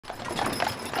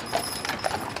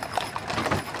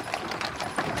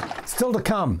Still to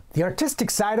come, the artistic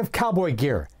side of cowboy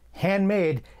gear,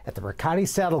 handmade at the Ricotti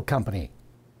Saddle Company.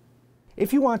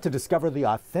 If you want to discover the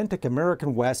authentic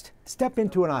American West, step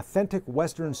into an authentic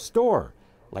Western store,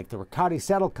 like the Ricotti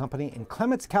Saddle Company in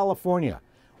Clements, California,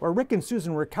 where Rick and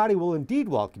Susan Ricotti will indeed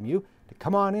welcome you to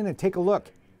come on in and take a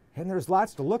look. And there's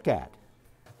lots to look at.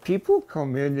 People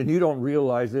come in and you don't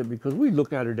realize it because we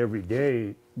look at it every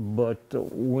day, but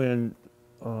when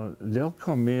they'll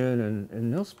come in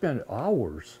and they'll spend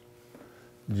hours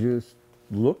just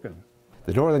looking.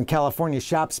 The Northern California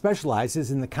shop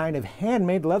specializes in the kind of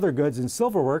handmade leather goods and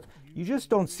silverwork you just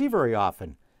don't see very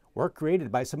often. Work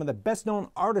created by some of the best-known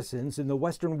artisans in the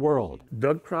Western world.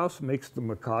 Doug Krause makes the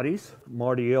Ricottis.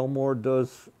 Marty Elmore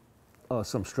does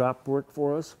some strap work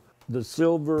for us. The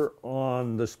silver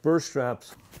on the spur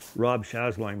straps, Rob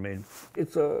Shazline made.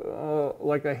 It's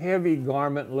like a heavy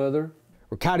garment leather.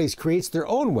 Ricotti's creates their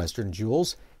own Western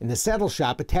jewels in the saddle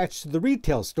shop attached to the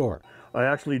retail store. I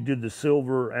actually did the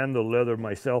silver and the leather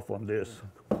myself on this.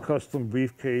 Custom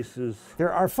briefcases.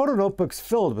 There are photo notebooks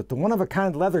filled with the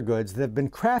one-of-a-kind leather goods that have been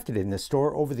crafted in this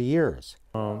store over the years.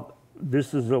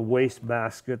 This is a waste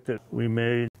basket that we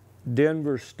made.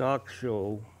 Denver Stock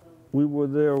Show. We were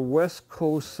their West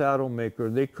Coast saddle maker.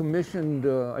 They commissioned,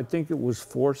 I think it was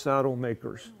 4 saddle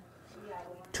makers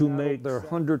to make their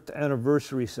 100th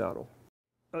anniversary saddle.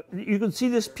 You can see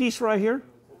this piece right here?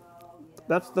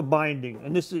 That's the binding,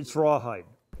 and it's rawhide.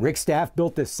 Rick's staff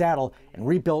built this saddle and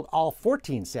rebuilt all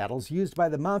 14 saddles used by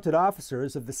the mounted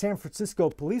officers of the San Francisco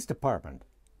Police Department.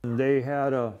 They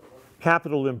had a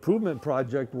capital improvement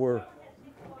project where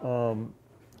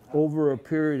over a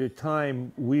period of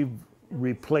time we've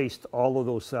replaced all of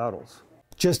those saddles.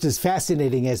 Just as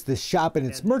fascinating as this shop and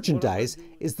its merchandise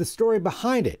is the story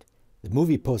behind it. The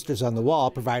movie posters on the wall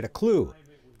provide a clue.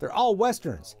 They're all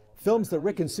Westerns, films that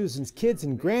Rick and Susan's kids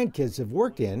and grandkids have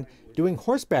worked in doing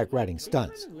horseback riding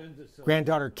stunts.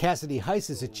 Granddaughter Cassidy Heiss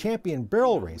is a champion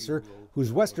barrel racer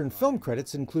whose Western film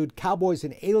credits include Cowboys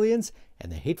and Aliens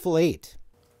and The Hateful Eight.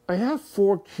 I have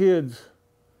 4 kids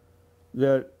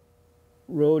that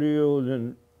rodeoed,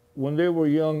 and when they were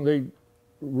young they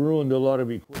ruined a lot of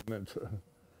equipment,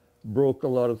 broke a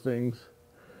lot of things.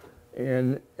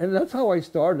 And that's how I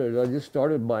started. I just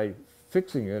started by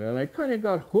fixing it, and I kind of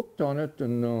got hooked on it,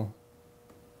 and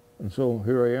so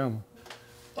here I am.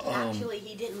 Actually,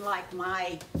 he didn't like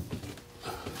my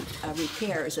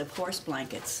repairs of horse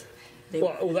blankets.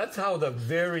 Well, that's how the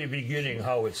very beginning,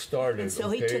 how it started. And so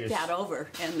he took that over,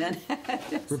 and then...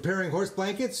 Repairing horse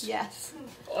blankets? Yes.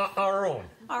 Our own.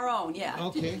 Our own, yeah.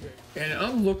 Okay. And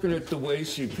I'm looking at the way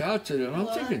she cuts it, and I'm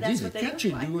thinking, geez, can't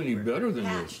you do any better than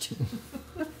this?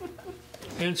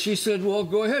 And she said, well,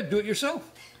 go ahead, do it yourself.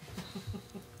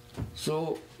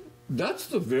 So that's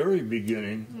the very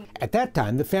beginning. At that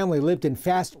time, the family lived in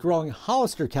fast-growing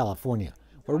Hollister, California,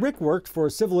 where Rick worked for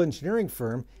a civil engineering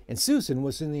firm and Susan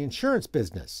was in the insurance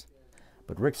business.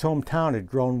 But Rick's hometown had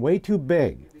grown way too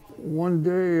big. One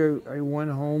day I went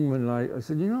home and I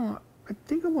said, you know, I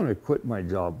think I'm going to quit my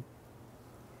job.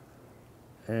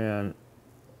 And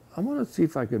I'm going to see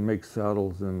if I can make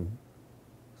saddles and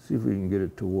see if we can get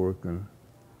it to work. And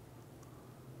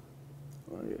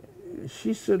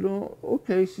she said, oh,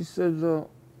 okay. She said,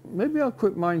 maybe I'll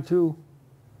quit mine too.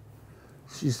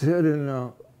 She said,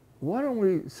 and why don't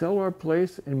we sell our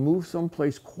place and move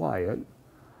someplace quiet?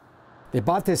 They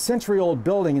bought this century-old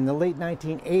building in the late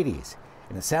 1980s,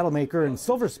 and a saddle maker and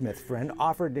silversmith friend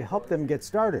offered to help them get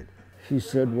started. She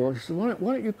said, well, why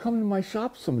don't you come to my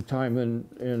shop sometime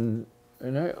and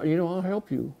I, you know, I'll help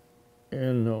you.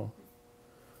 And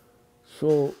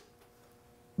so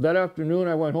that afternoon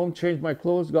I went home, changed my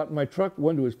clothes, got in my truck,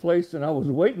 went to his place, and I was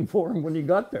waiting for him when he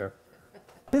got there.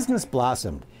 Business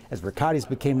blossomed as Ricotti's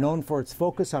became known for its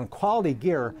focus on quality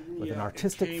gear with an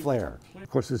artistic flair. Of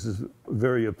course, this is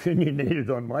very opinionated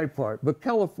on my part, but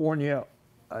California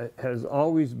has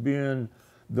always been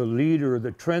the leader,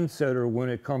 the trendsetter when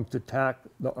it comes to tack,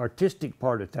 the artistic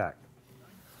part of tack.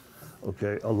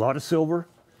 Okay, a lot of silver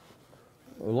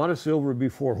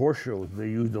before horse shows. They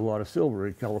used a lot of silver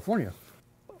in California.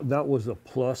 That was a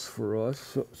plus for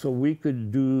us, so we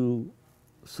could do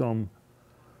some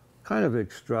kind of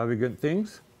extravagant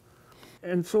things.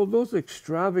 And so those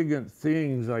extravagant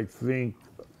things, I think,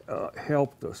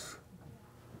 helped us.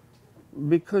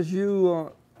 Because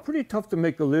pretty tough to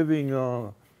make a living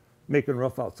making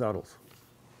rough-out saddles.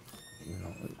 You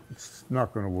know, it's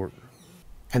not going to work.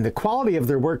 And the quality of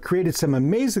their work created some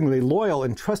amazingly loyal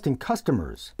and trusting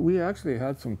customers. We actually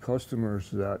had some customers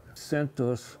that sent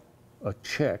us a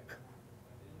check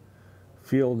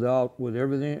filled out with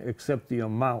everything except the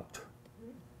amount,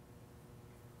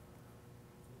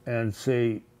 and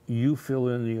say, you fill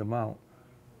in the amount.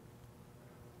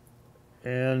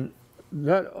 And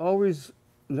that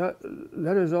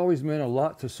has always meant a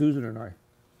lot to Susan and I,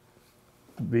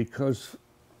 because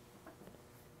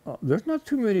there's not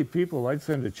too many people I'd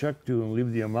send a check to and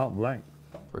leave the amount blank.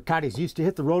 Ricotti's used to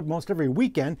hit the road most every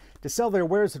weekend to sell their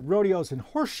wares at rodeos and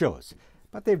horse shows,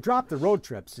 but they've dropped the road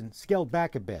trips and scaled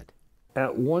back a bit.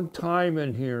 At one time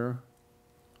in here,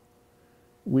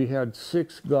 we had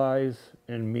 6 guys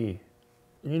and me.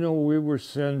 You know, we were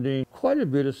sending quite a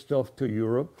bit of stuff to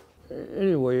Europe.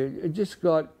 Anyway, it just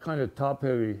got kind of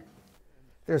top-heavy.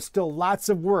 There's still lots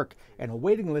of work and a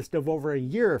waiting list of over a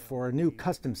year for a new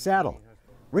custom saddle.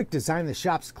 Rick designed the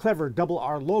shop's clever double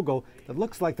R logo that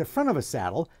looks like the front of a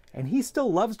saddle, and he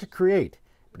still loves to create,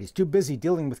 but he's too busy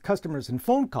dealing with customers and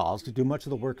phone calls to do much of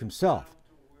the work himself.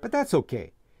 But that's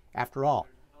okay. After all,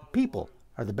 people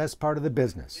are the best part of the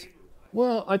business.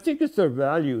 Well, I think it's their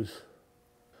values.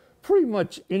 Pretty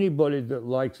much anybody that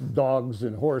likes dogs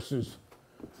and horses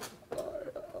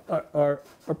are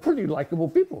pretty likable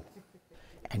people.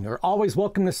 And you're always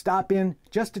welcome to stop in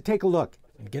just to take a look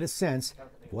and get a sense of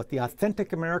what the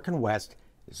authentic American West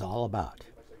is all about.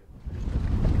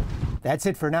 That's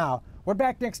it for now. We're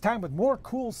back next time with more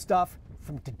cool stuff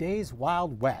from today's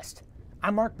Wild West.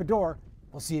 I'm Mark Bedore.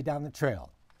 We'll see you down the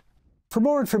trail. For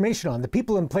more information on the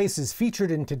people and places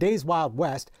featured in today's Wild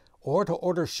West, or to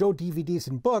order show DVDs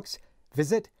and books,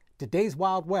 visit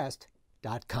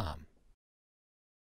todayswildwest.com.